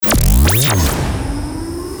For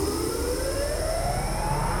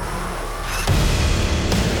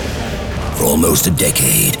almost a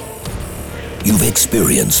decade, you've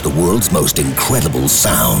experienced the world's most incredible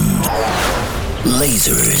sound.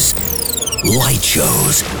 Lasers, light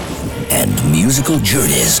shows, and musical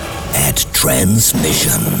journeys at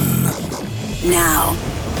Transmission. Now,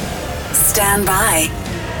 stand by.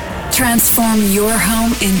 Transform your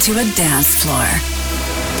home into a dance floor.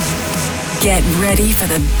 Get ready for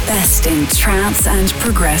the best in trance and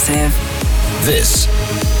progressive. This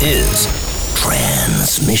is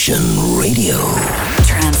Transmission Radio.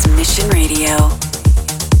 Transmission Radio.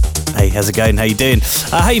 Hey, how's it going? How you doing?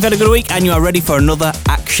 I hope you've had a good week and you are ready for another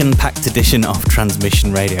action-packed edition of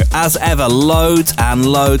Transmission Radio. As ever, loads and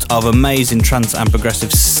loads of amazing trance and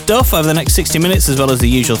progressive stuff over the next 60 minutes, as well as the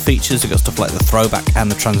usual features. We've got stuff like the throwback and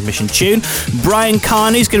the transmission tune. Brian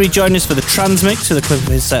Carney's going to be joining us for the Transmix with a clip of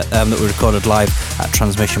his set that we recorded live at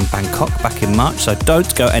Transmission Bangkok back in March. So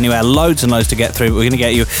don't go anywhere. Loads and loads to get through. But we're going to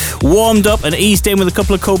get you warmed up and eased in with a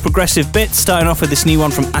couple of cool progressive bits, starting off with this new one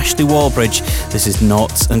from Ashley Wallbridge. This is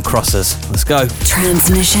Noughts and Crosses. Let's go.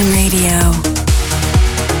 Transmission Radio.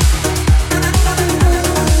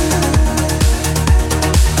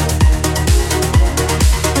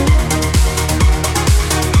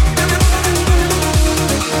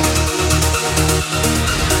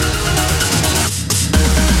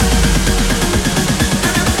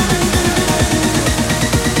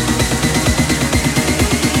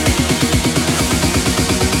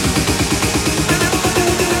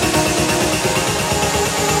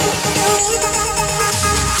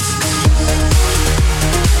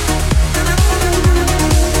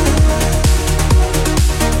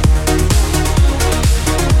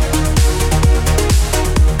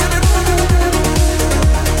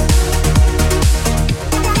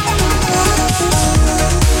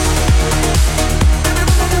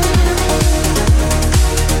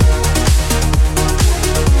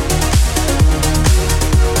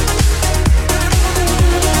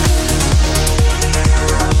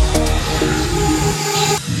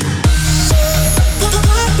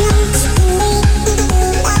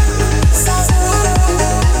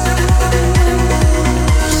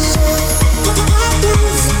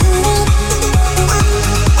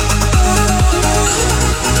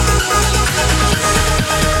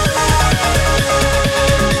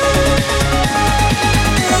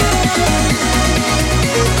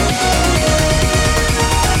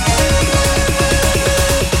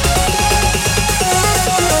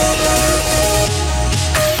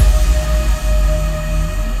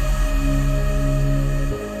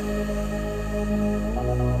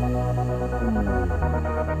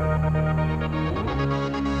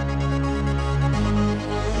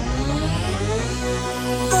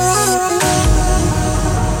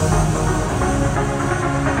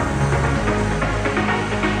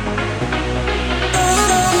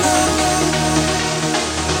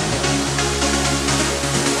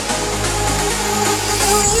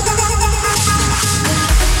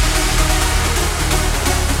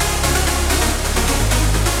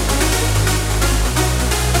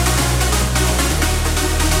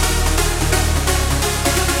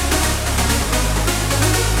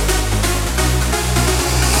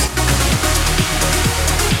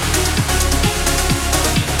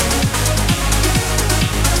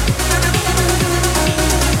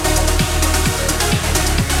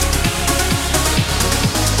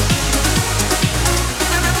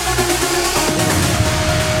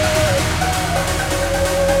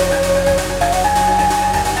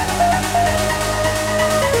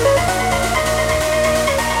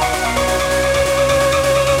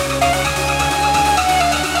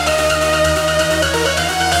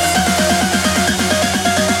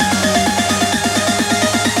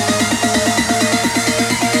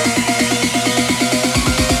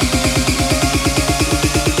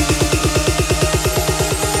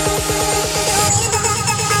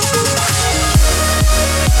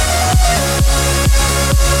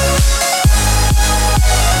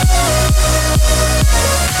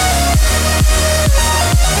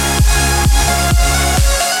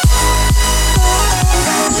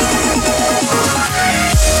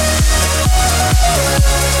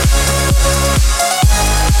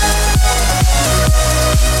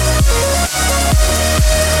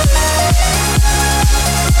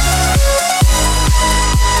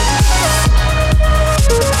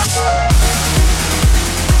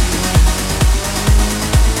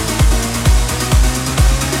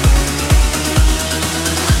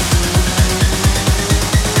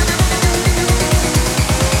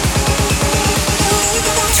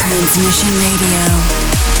 Transmission Radio.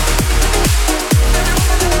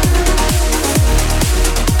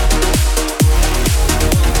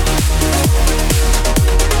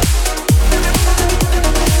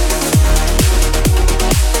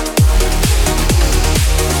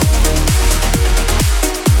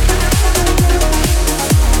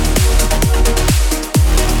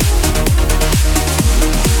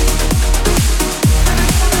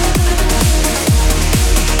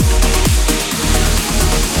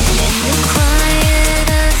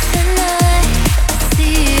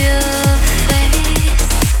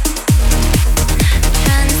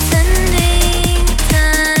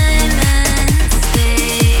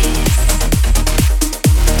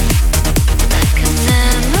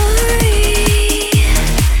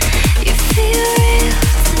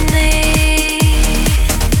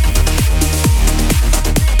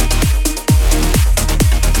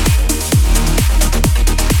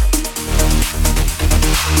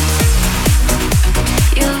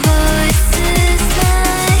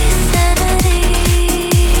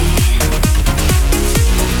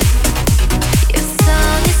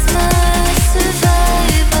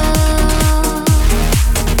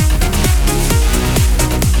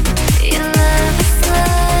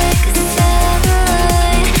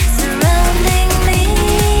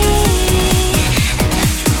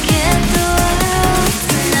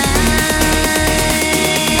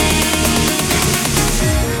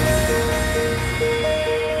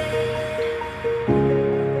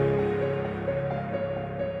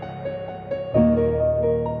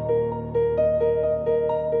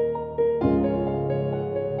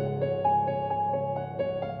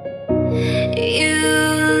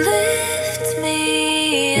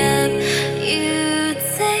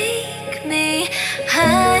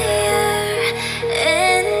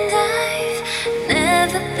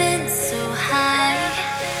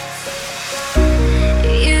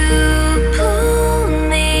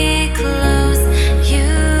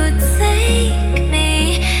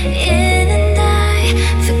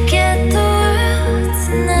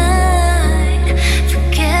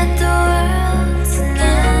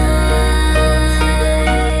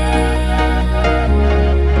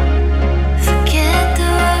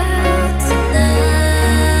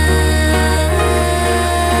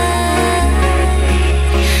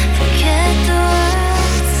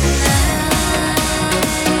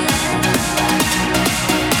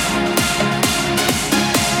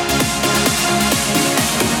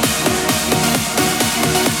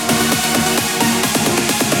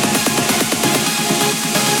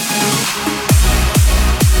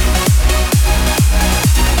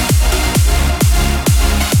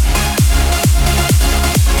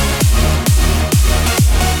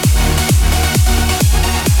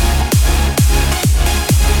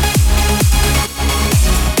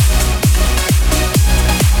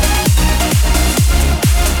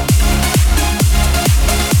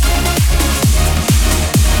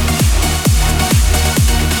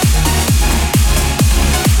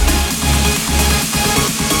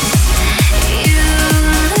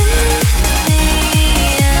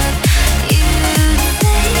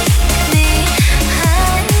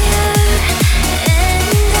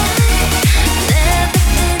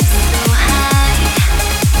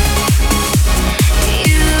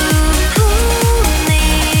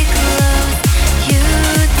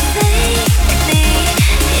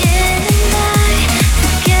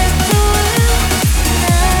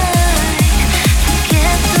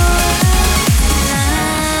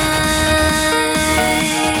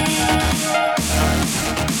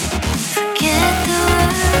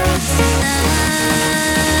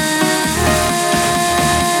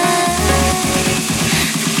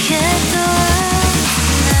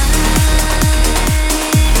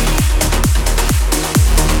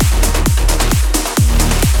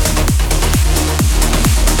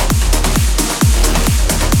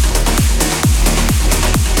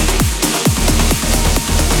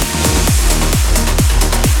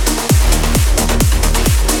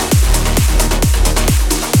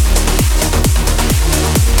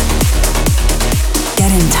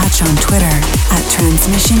 search on Twitter at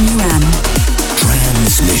TransmissionUM.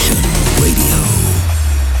 Transmission Radio.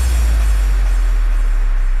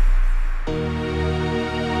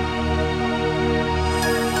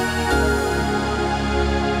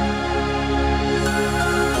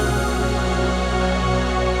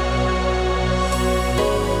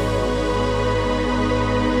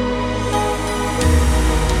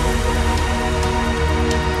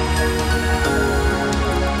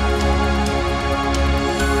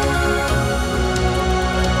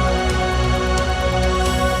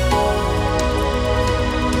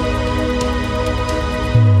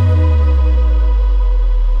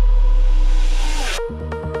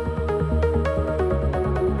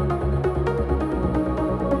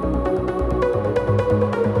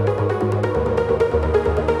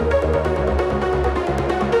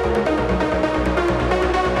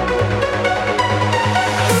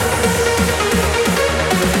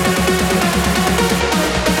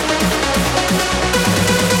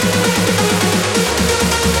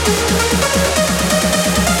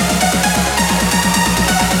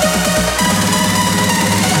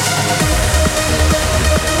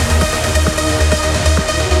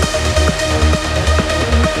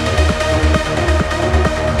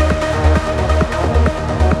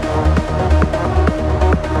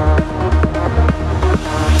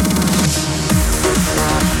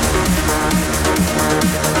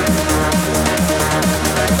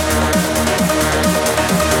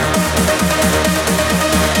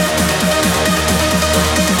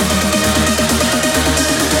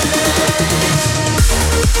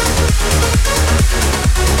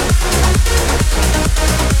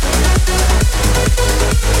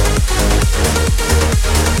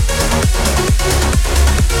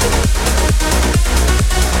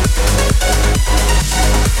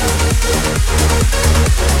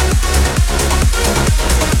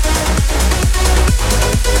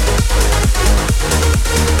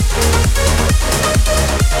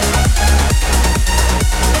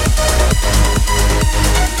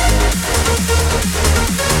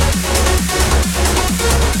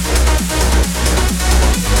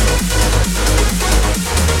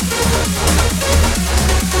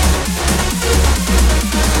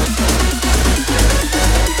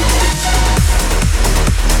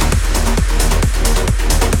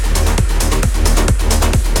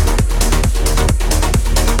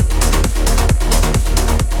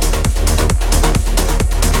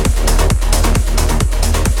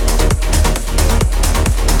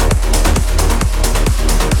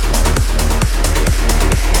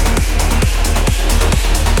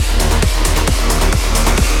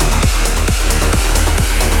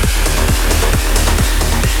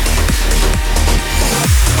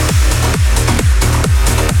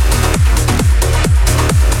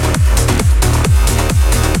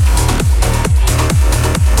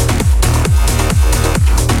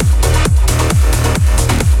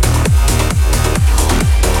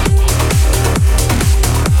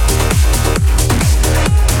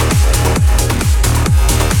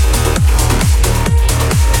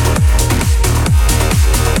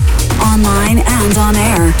 And on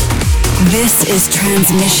air. This is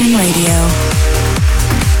Transmission Radio.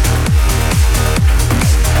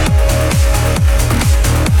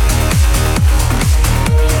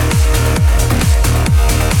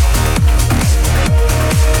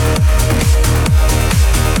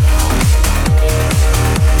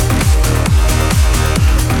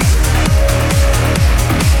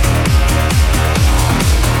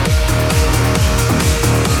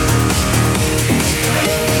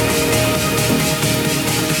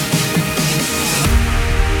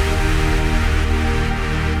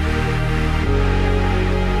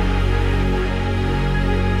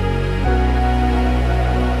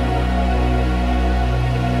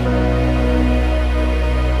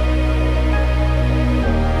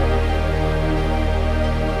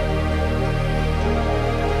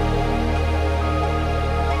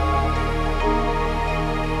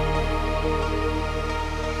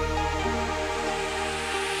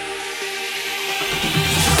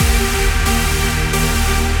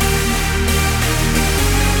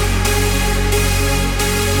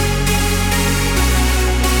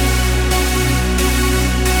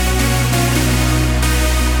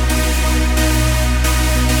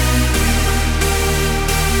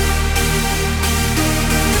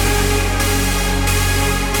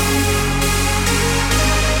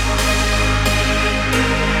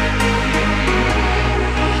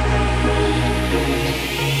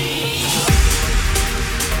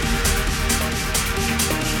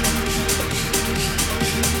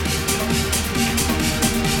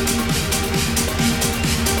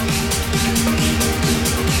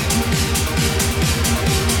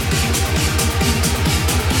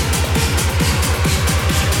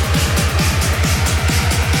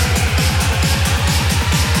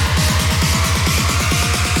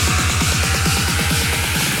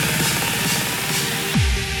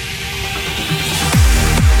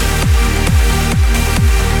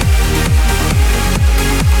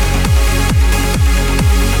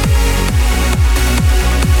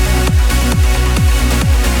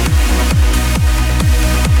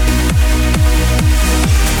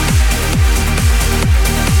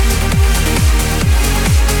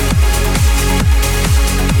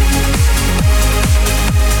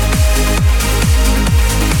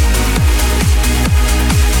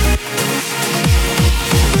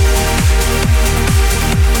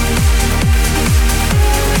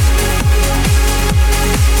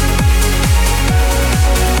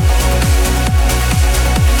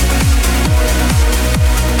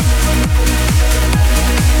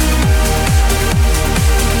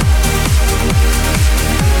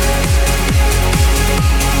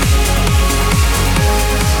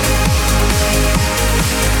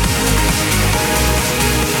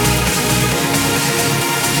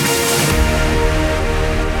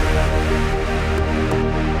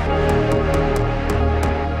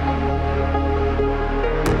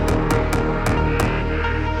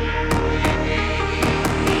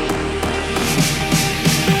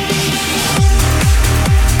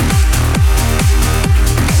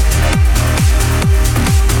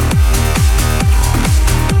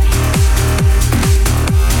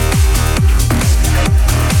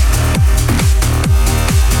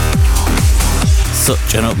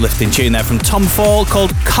 Such an uplifting tune there from Tom Fall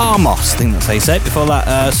called Karmos, I think that's how you say it. Before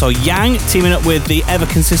that, so Yang teaming up with the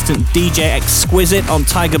ever-consistent DJ Exquisite on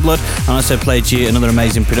Tiger Blood, and also played you another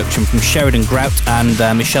amazing production from Sheridan Grout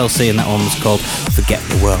and Michelle C, and that one was called Forget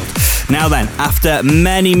the World. Now then, after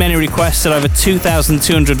many requests and over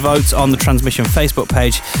 2,200 votes on the Transmission Facebook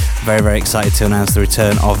page, very, very excited to announce the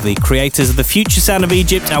return of the creators of the Future Sound of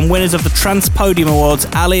Egypt and winners of the Trans Podium Awards,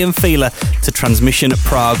 Ali and Fila, to Transmission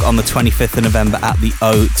Prague on the 25th of November at the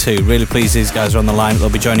O2. Really pleased these guys are on the line. They'll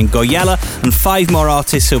be joining Goyella and 5 more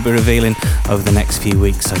artists who'll be revealing over the next few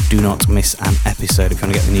weeks, so do not miss an episode if you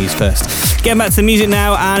want to get the news first. Getting back to the music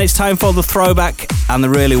now, and it's time for the throwback, and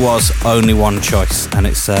there really was only one choice, and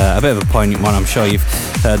it's a bit of a poignant one. I'm sure you've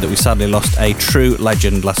heard that we sadly lost a true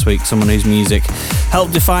legend last week, someone whose music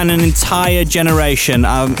helped define an entire generation.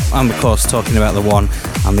 I'm of course talking about the one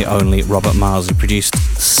and the only Robert Miles, who produced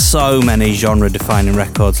so many genre-defining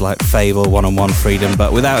records like Fable, One on One, Freedom,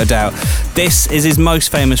 but without a doubt, this is his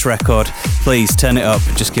most famous record. Please turn it up,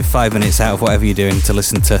 just give 5 minutes out of whatever you're doing to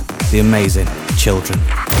listen to the amazing Children.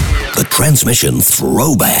 The Transmission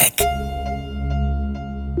Throwback.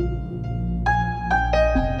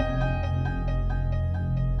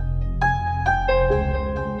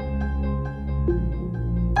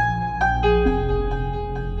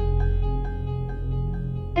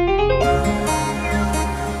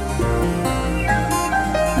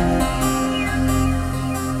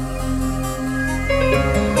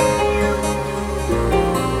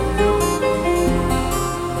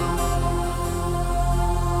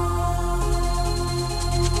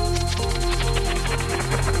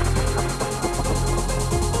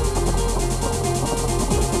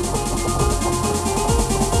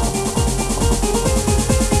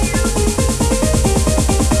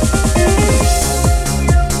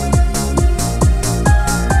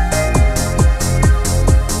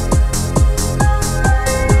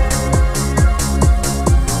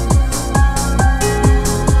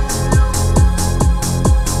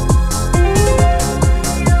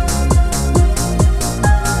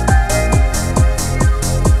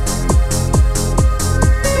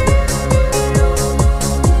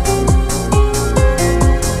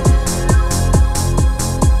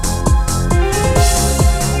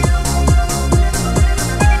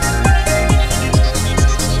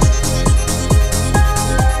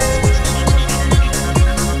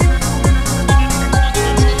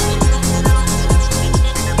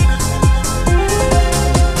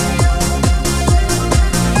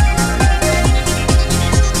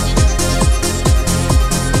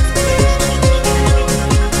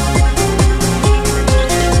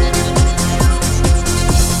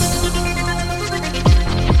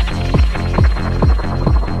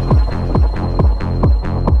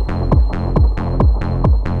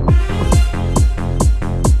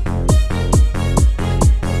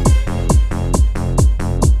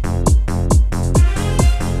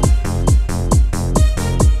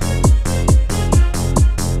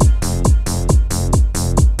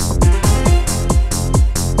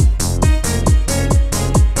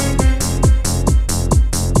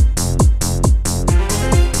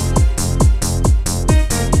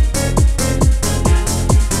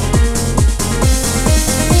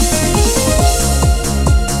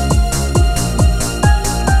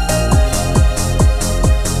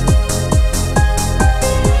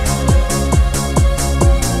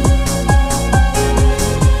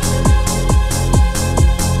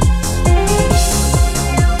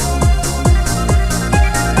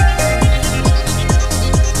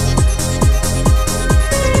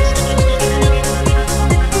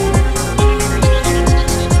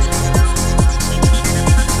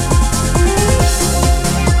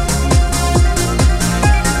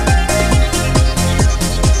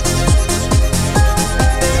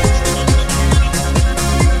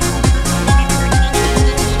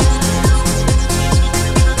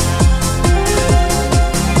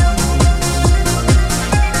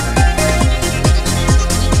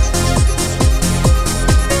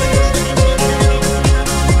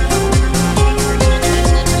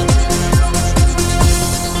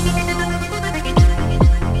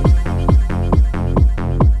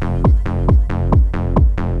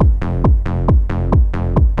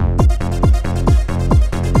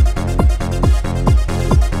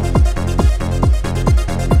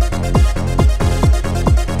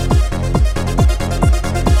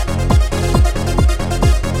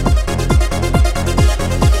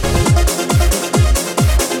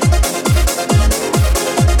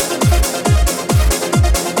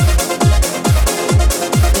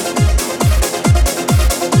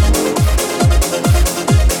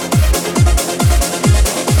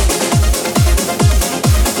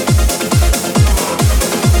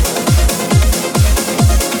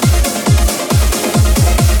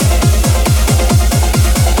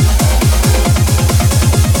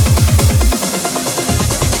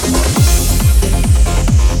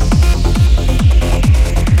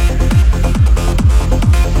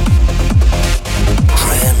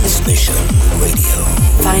 Radio.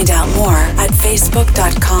 Find out more at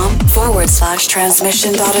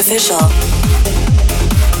facebook.com/transmission.official.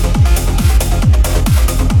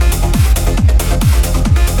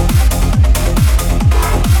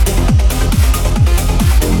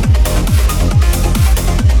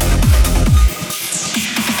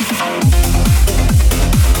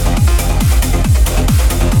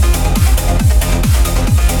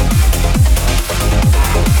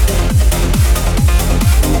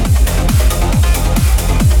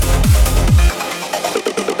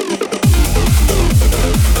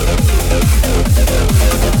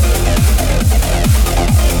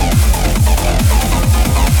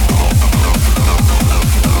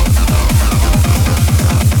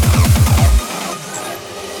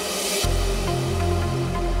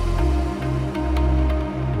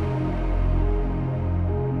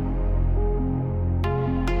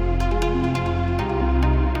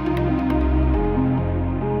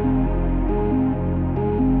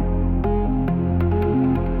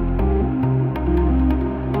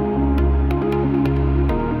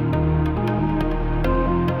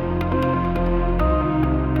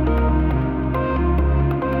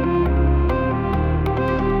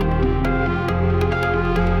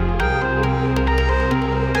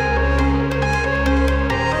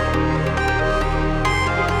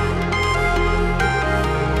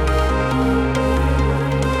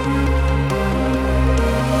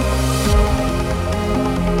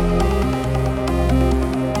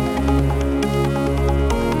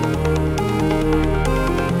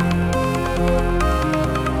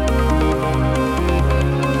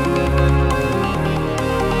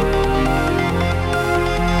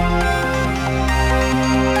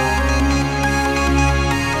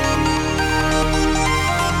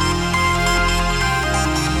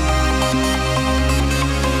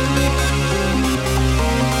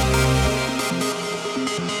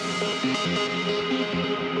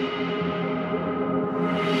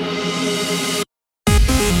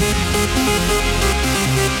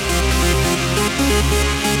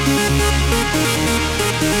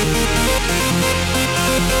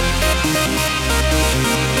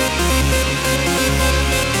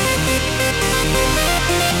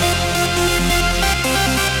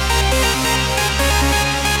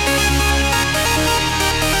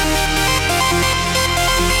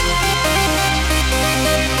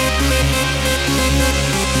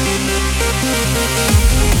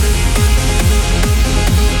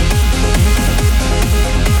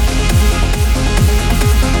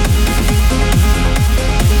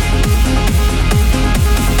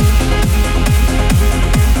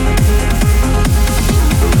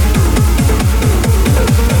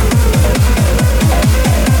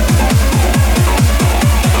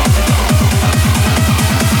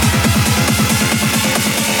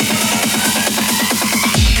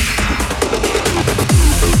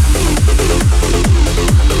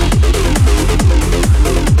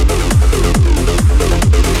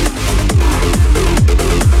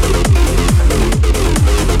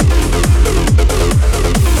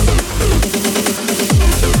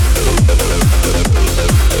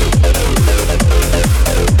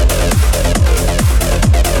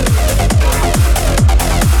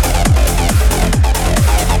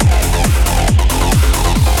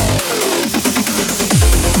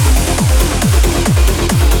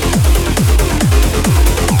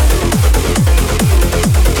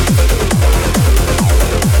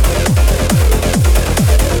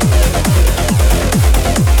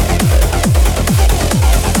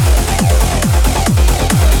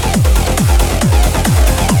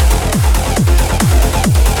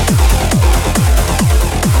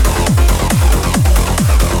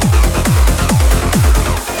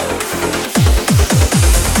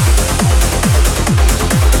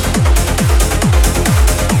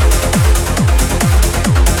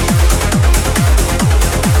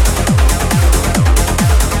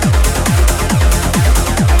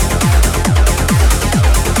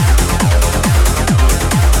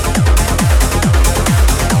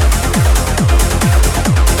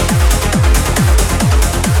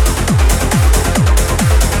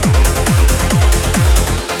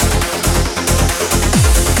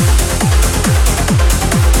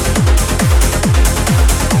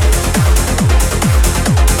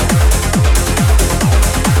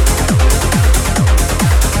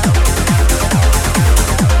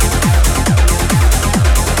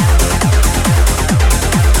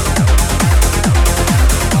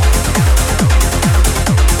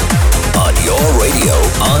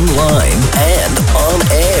 online and on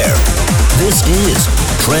air. This is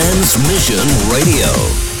Transmission Radio.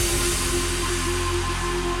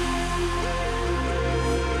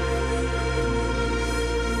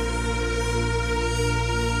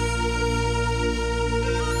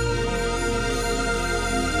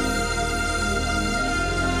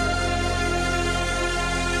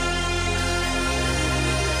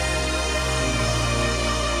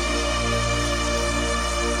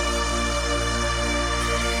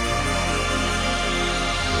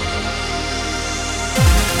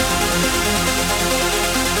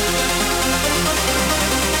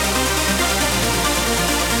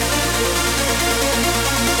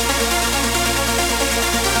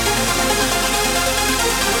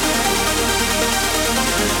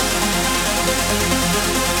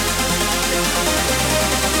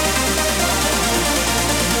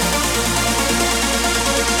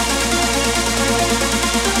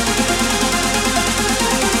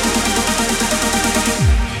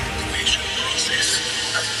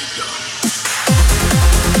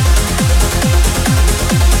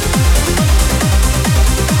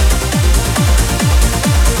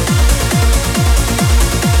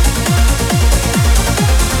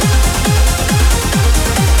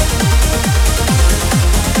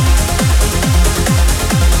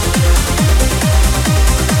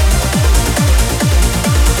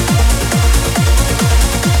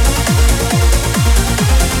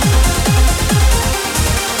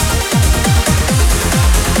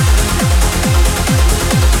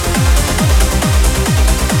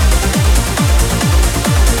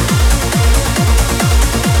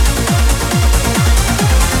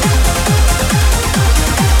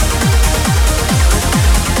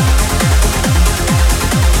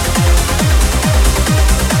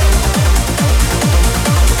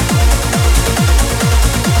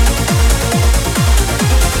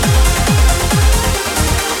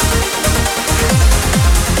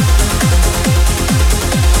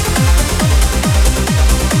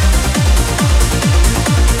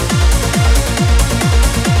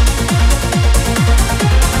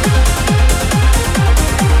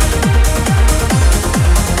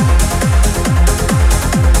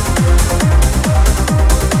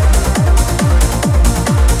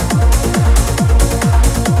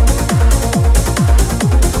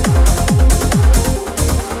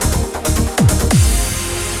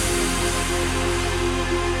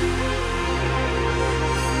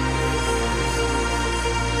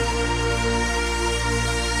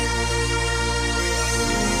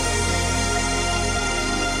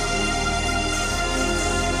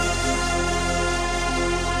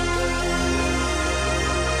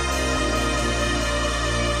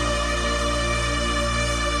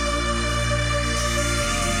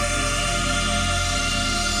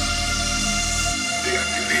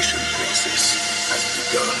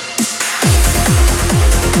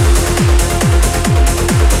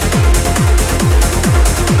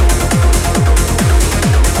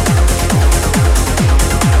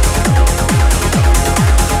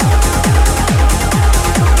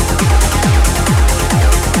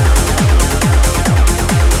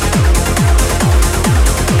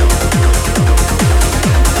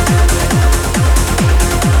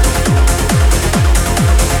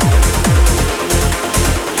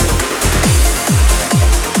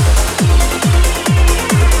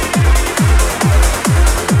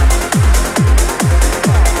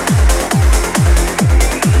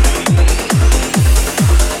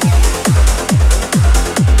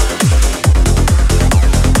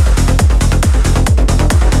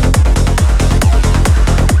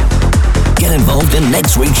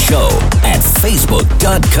 Next week's show at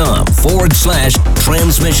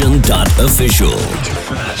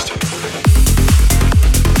facebook.com/transmission.official.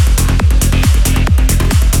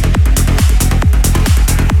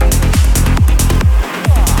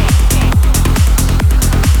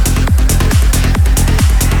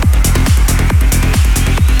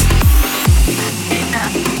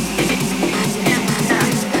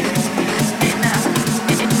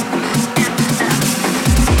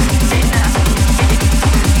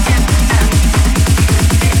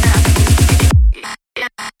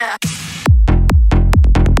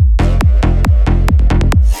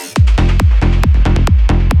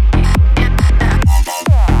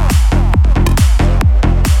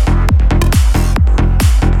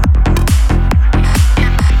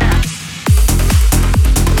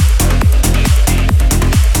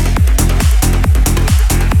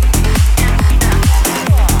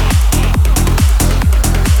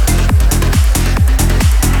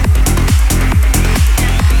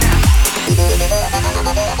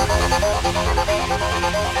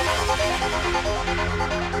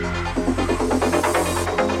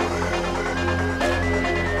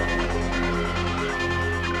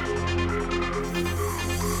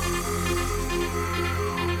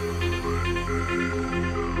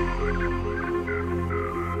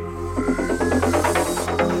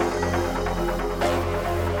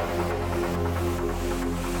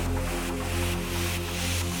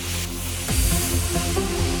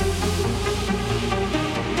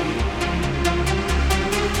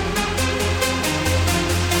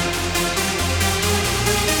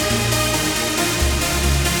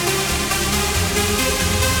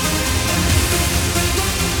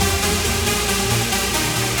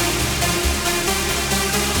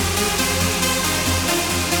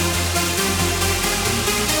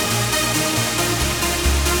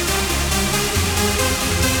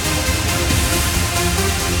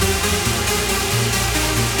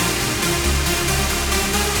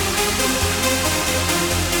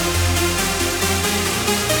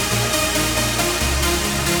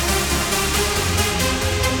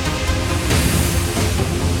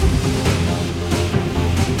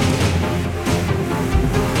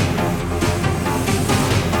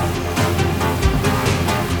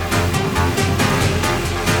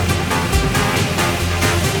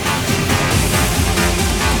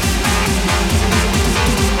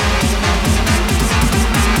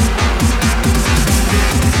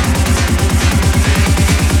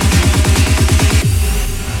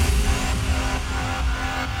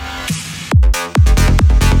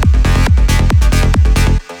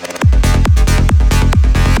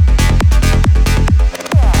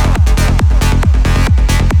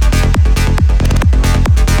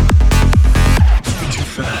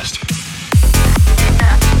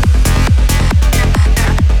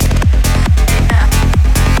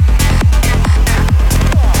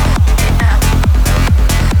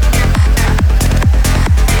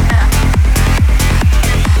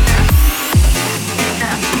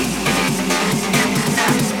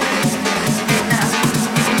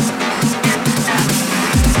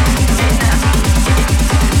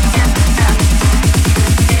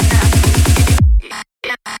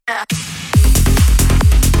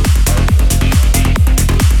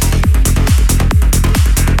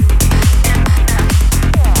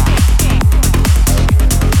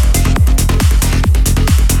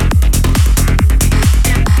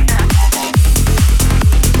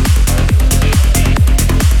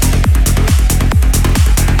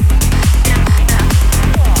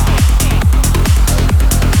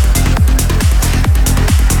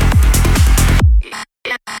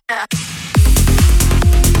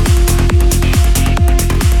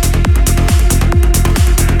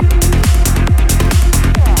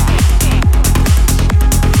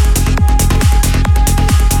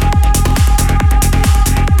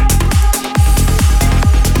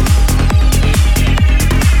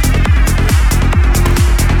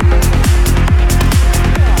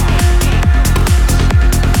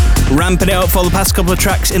 Amping it up for the past couple of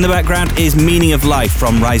tracks in the background is Meaning of Life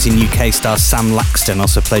from rising UK star Sam Laxton.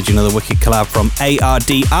 Also played you another wicked collab from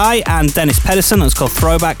ARDI and Dennis Pedersen. That's called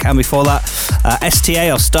Throwback. And before that,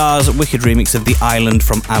 STA or Stars, wicked remix of The Island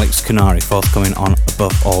from Alex Kunari, forthcoming on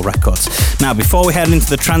Above All Records. Now, before we head into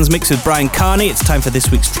the Transmix with Brian Carney, it's time for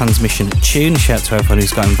this week's Transmission tune. Shout out to everyone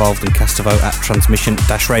who's got involved and cast a vote at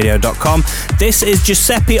transmission-radio.com. This is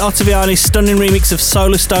Giuseppe Ottaviani's stunning remix of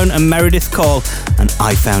Solarstone and Meredith Call, and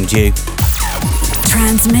I Found You.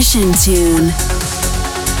 Transmission tune.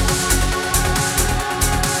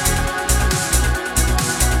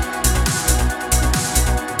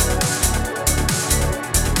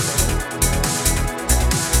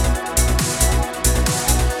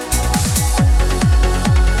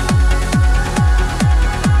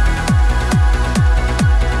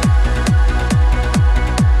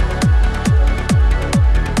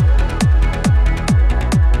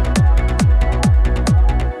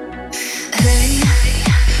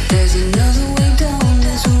 There's another way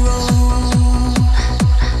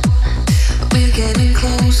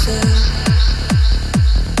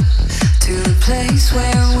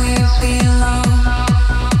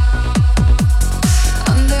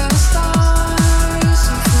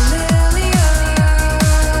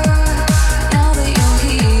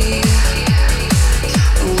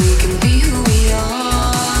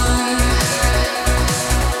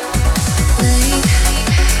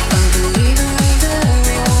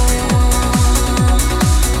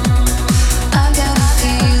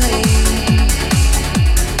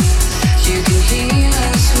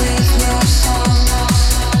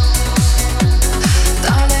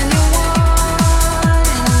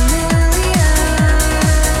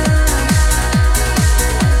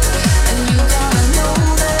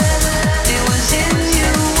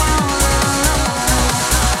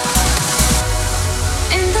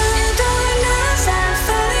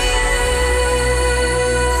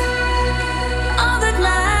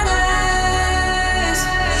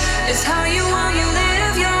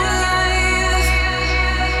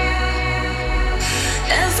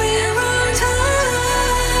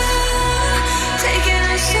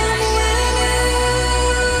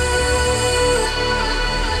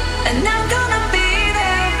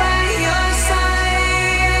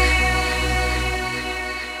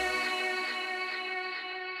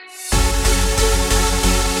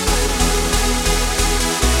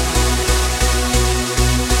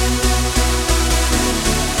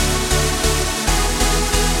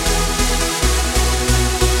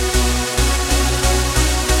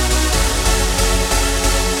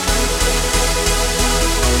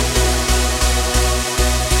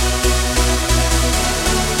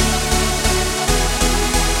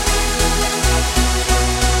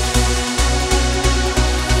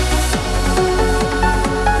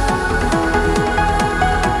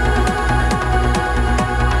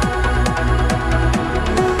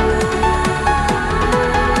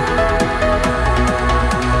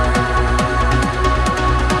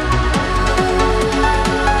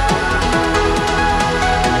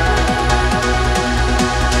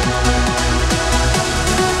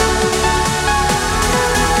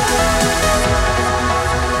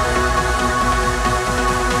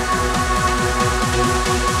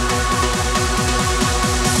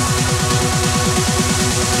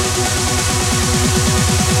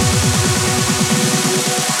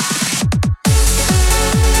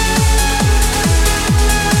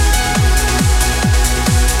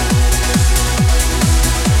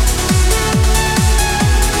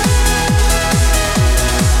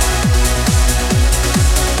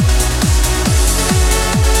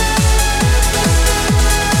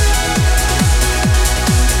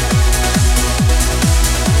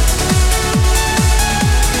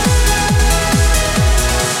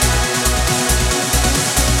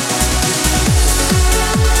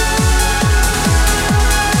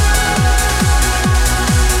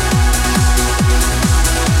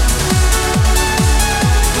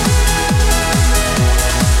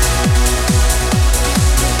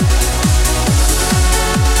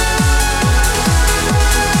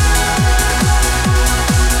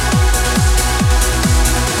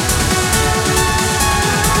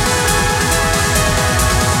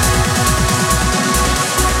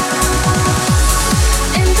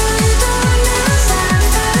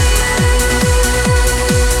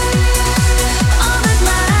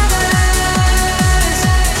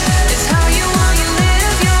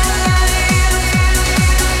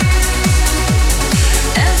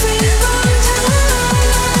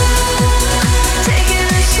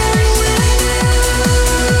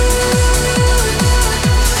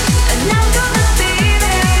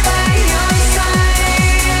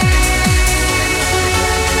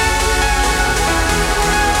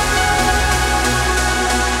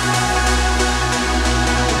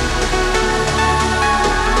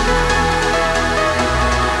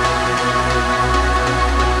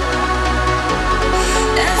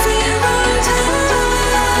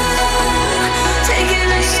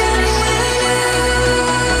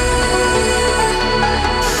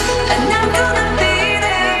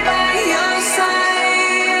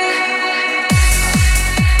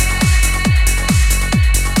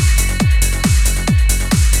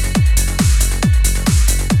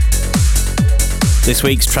this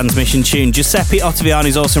week's transmission tune, Giuseppe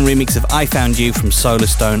Ottaviani's awesome remix of I Found You from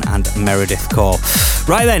Solarstone and Meredith Core.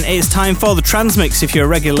 Right then, it's time for the Transmix. If you're a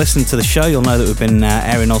regular listener to the show, you'll know that we've been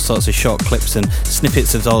airing all sorts of short clips and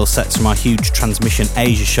snippets of all the sets from our huge Transmission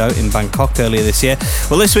Asia show in Bangkok earlier this year.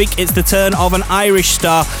 Well, this week it's the turn of an Irish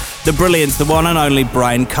star, the brilliant, the one and only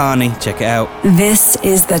Brian Carney. Check it out. This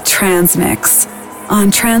is the Transmix on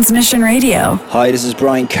Transmission Radio. Hi, this is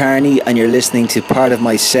Brian Carney, and you're listening to part of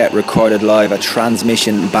my set recorded live at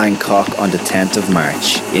Transmission Bangkok on the 10th of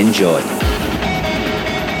March. Enjoy.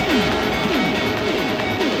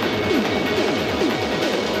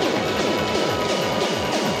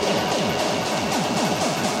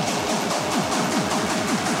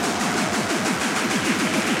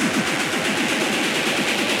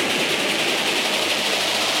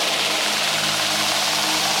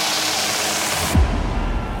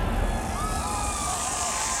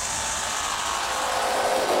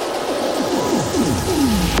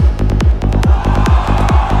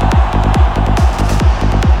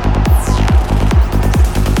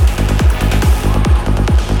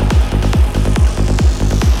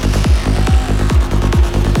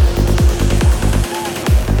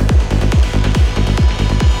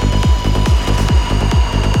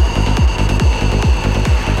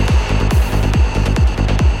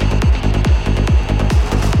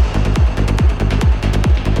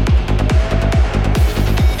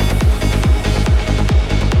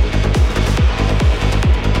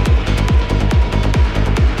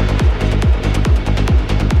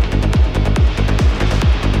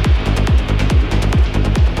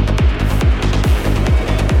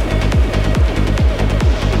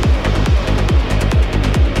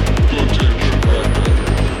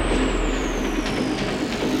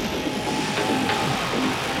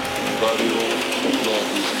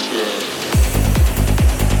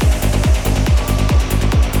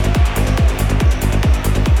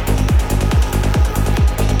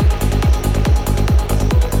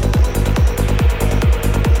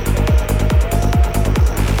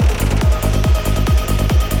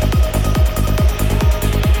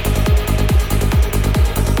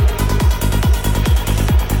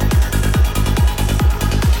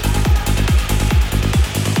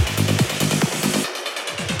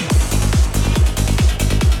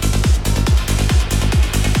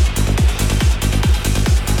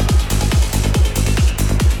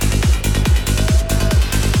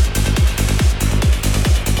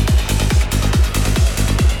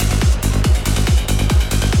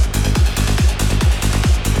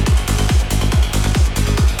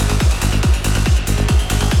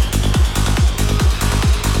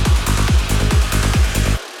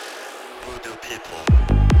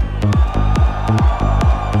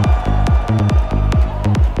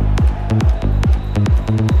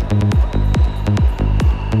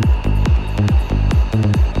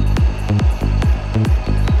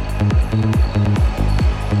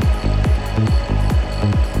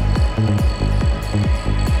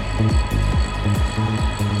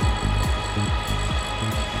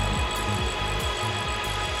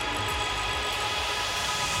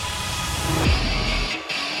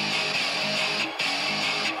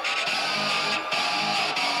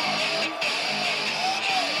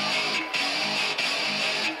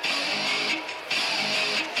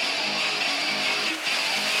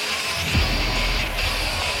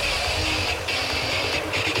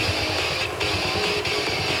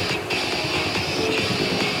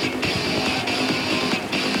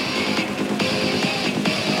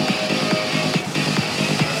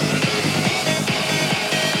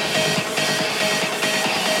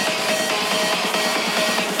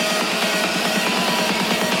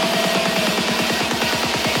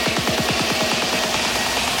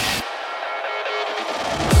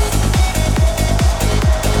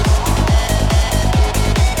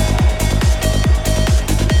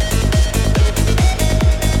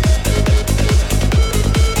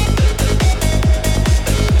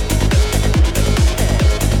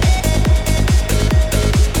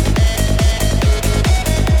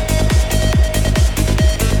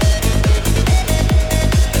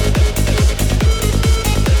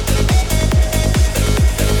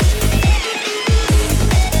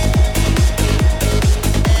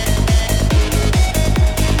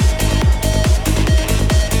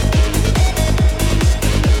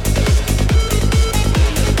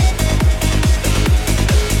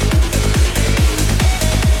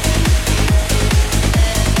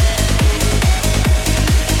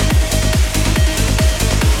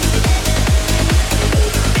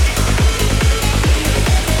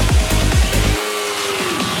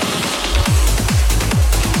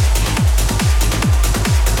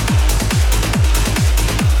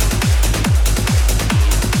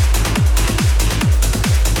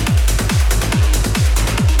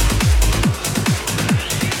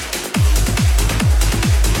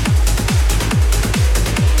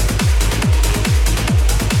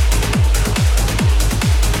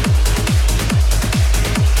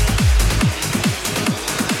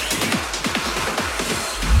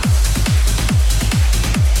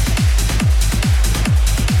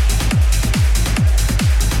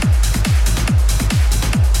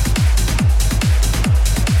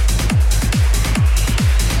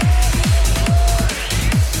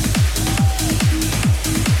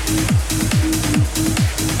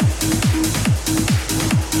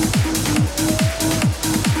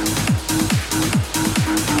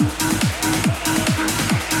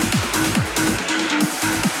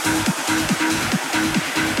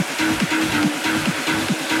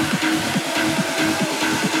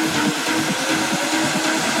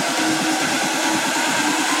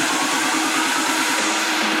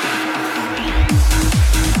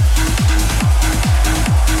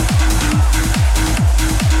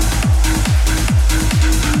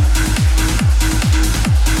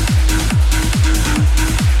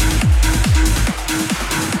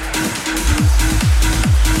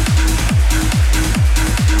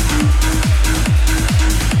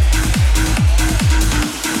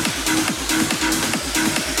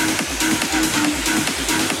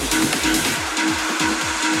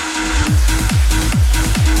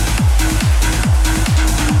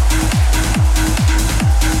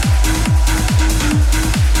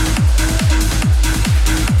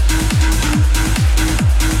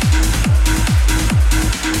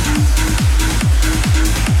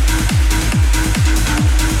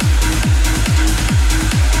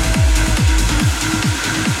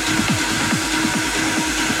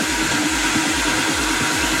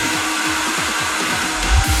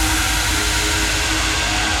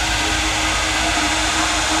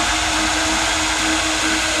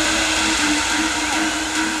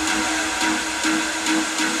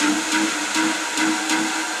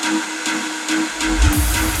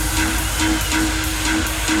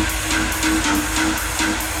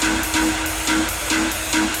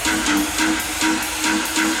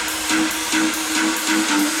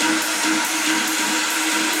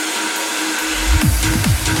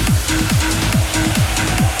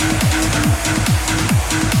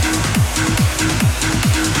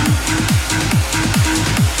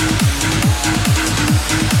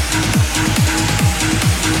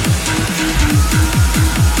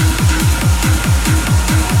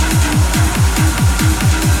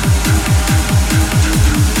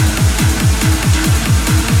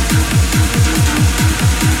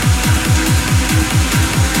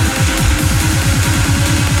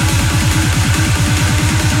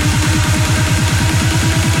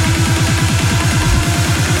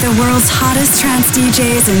 world's hottest trance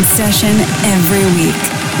DJs in session every week.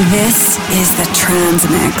 This is the Trans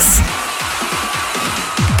Mix.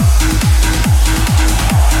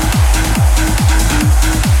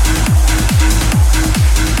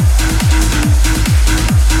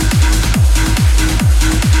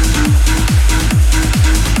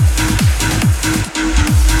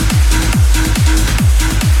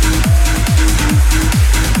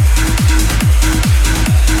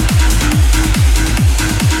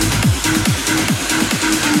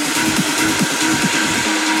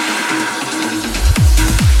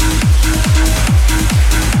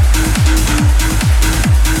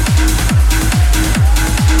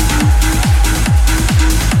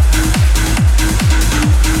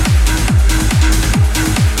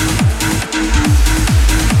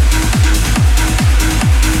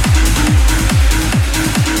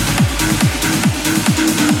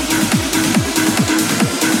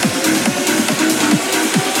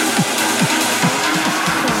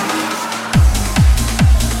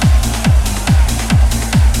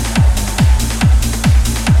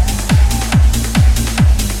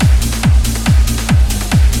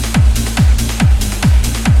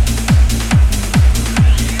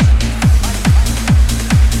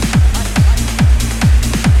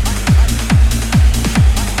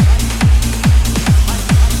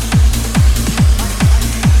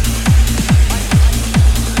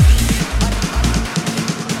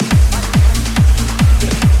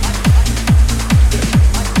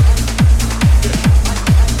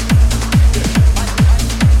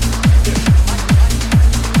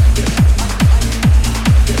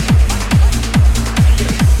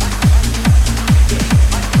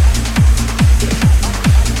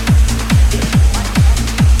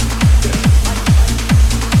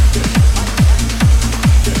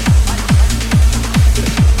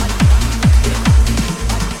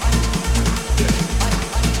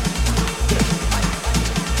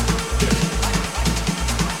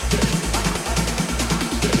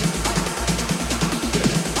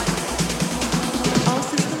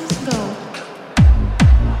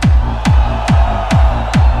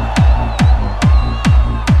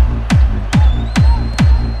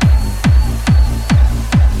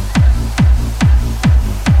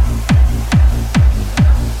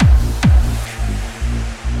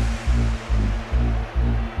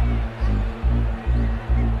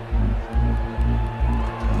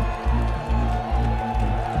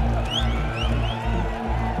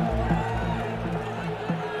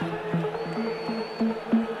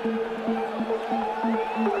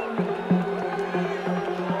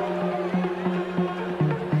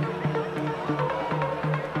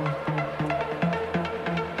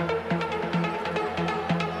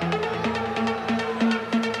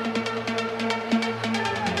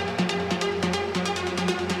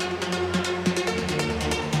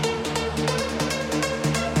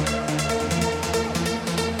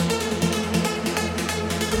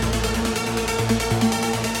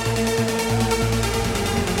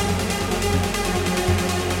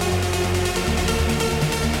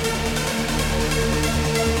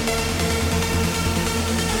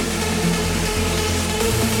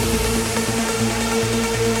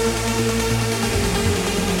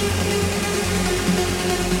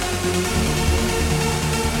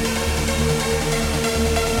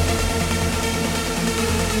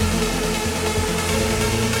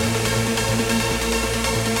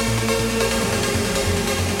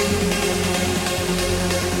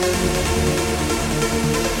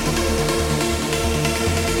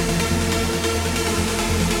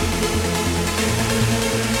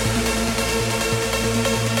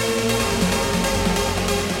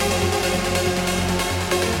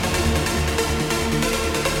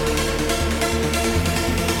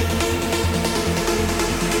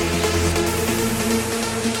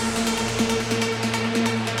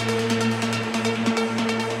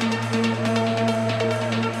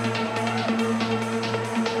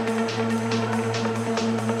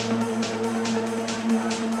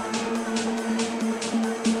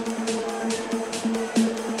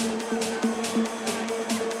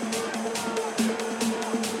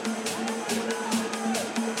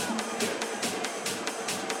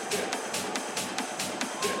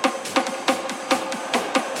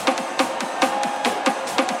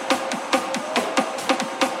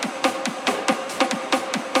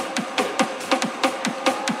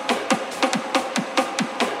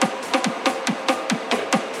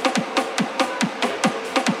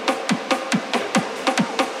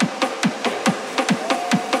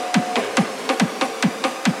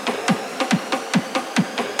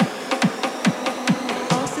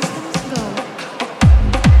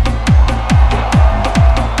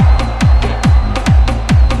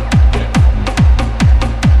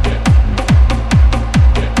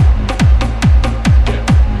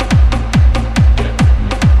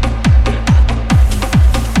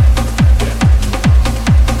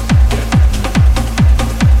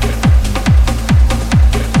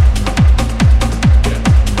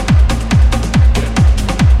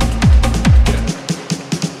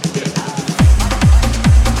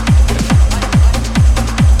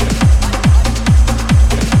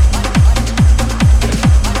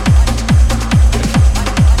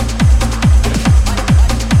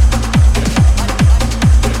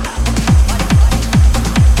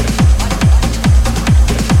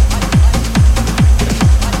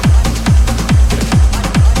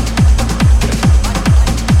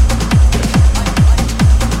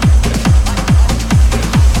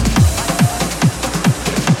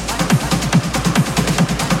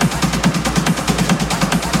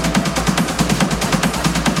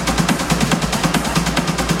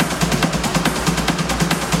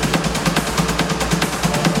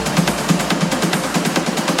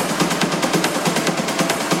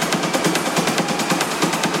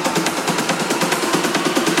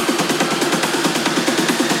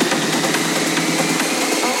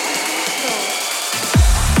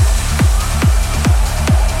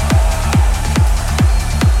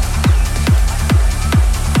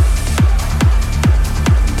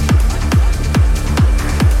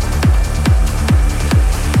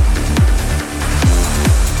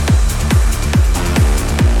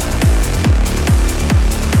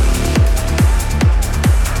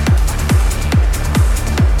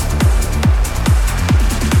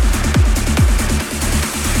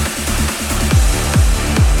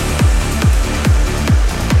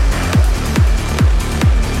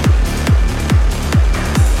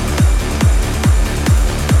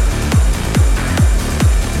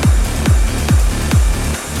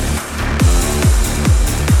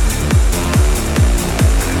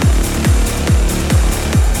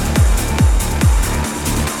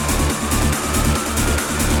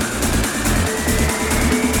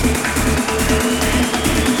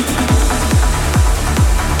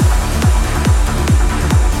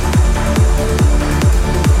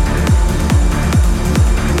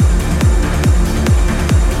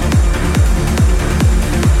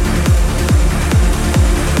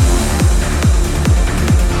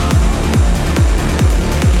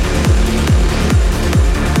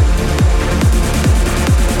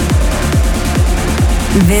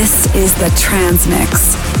 This is the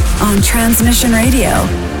Transmix on Transmission Radio.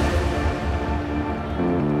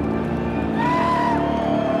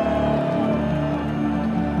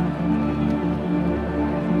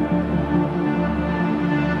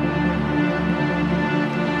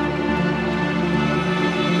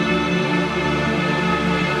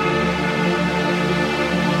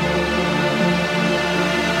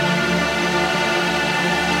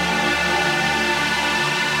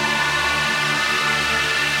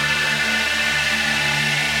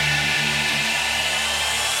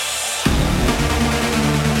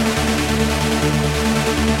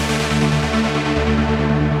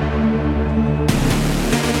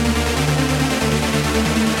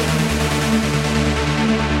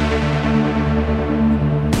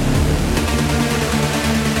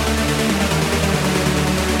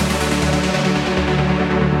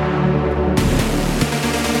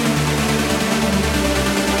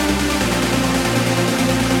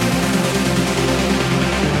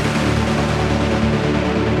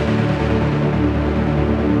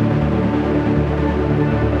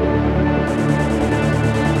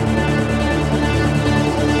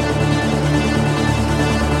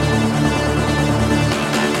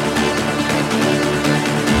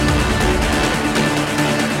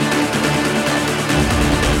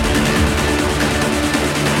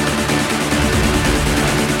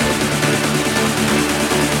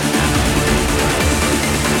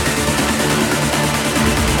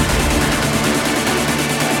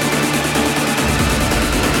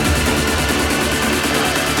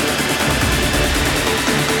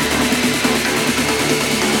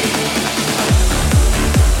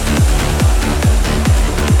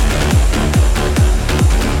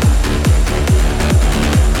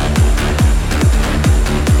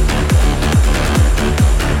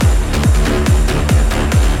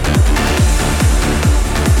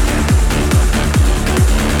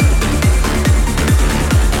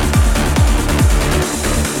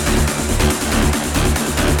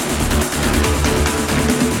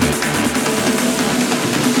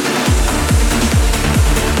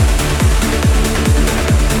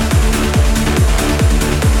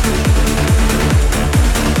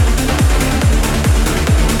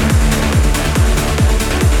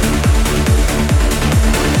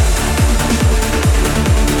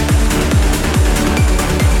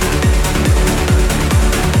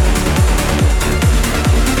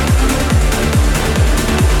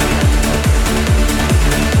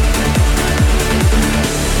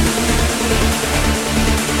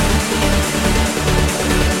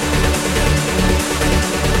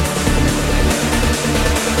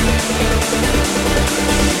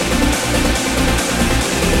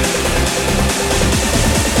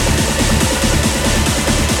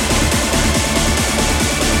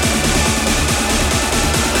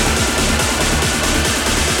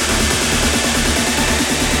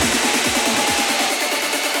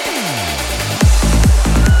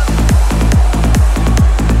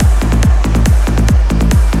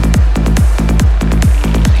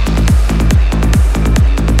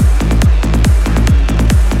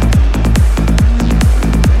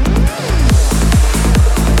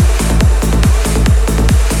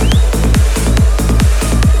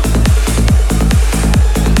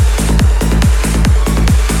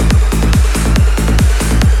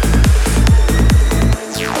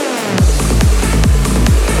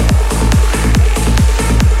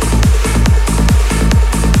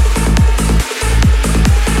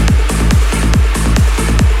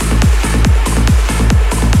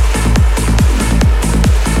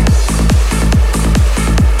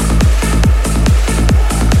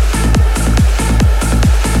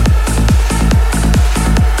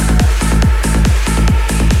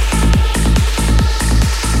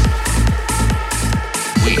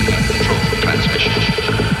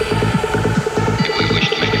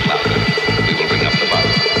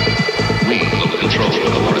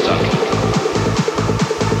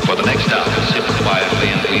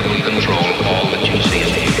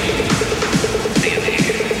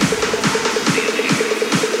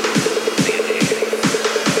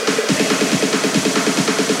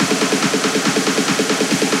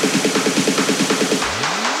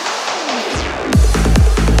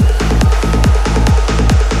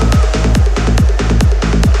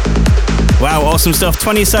 Awesome stuff.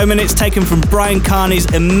 20 or so minutes taken from Brian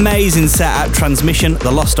Carney's amazing set at Transmission, the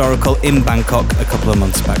Lost Oracle in Bangkok a couple of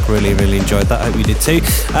months back. Really, really enjoyed that. Hope you did too.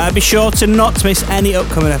 Be sure to not miss any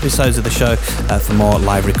upcoming episodes of the show for more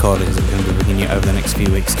live recordings that we're going to be bringing you over the next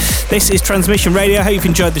few weeks. This is Transmission Radio. Hope you've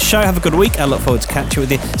enjoyed the show. Have a good week. I look forward to catching up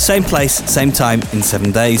with you. Same place, same time in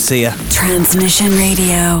 7 days. See ya. Transmission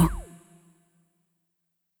Radio.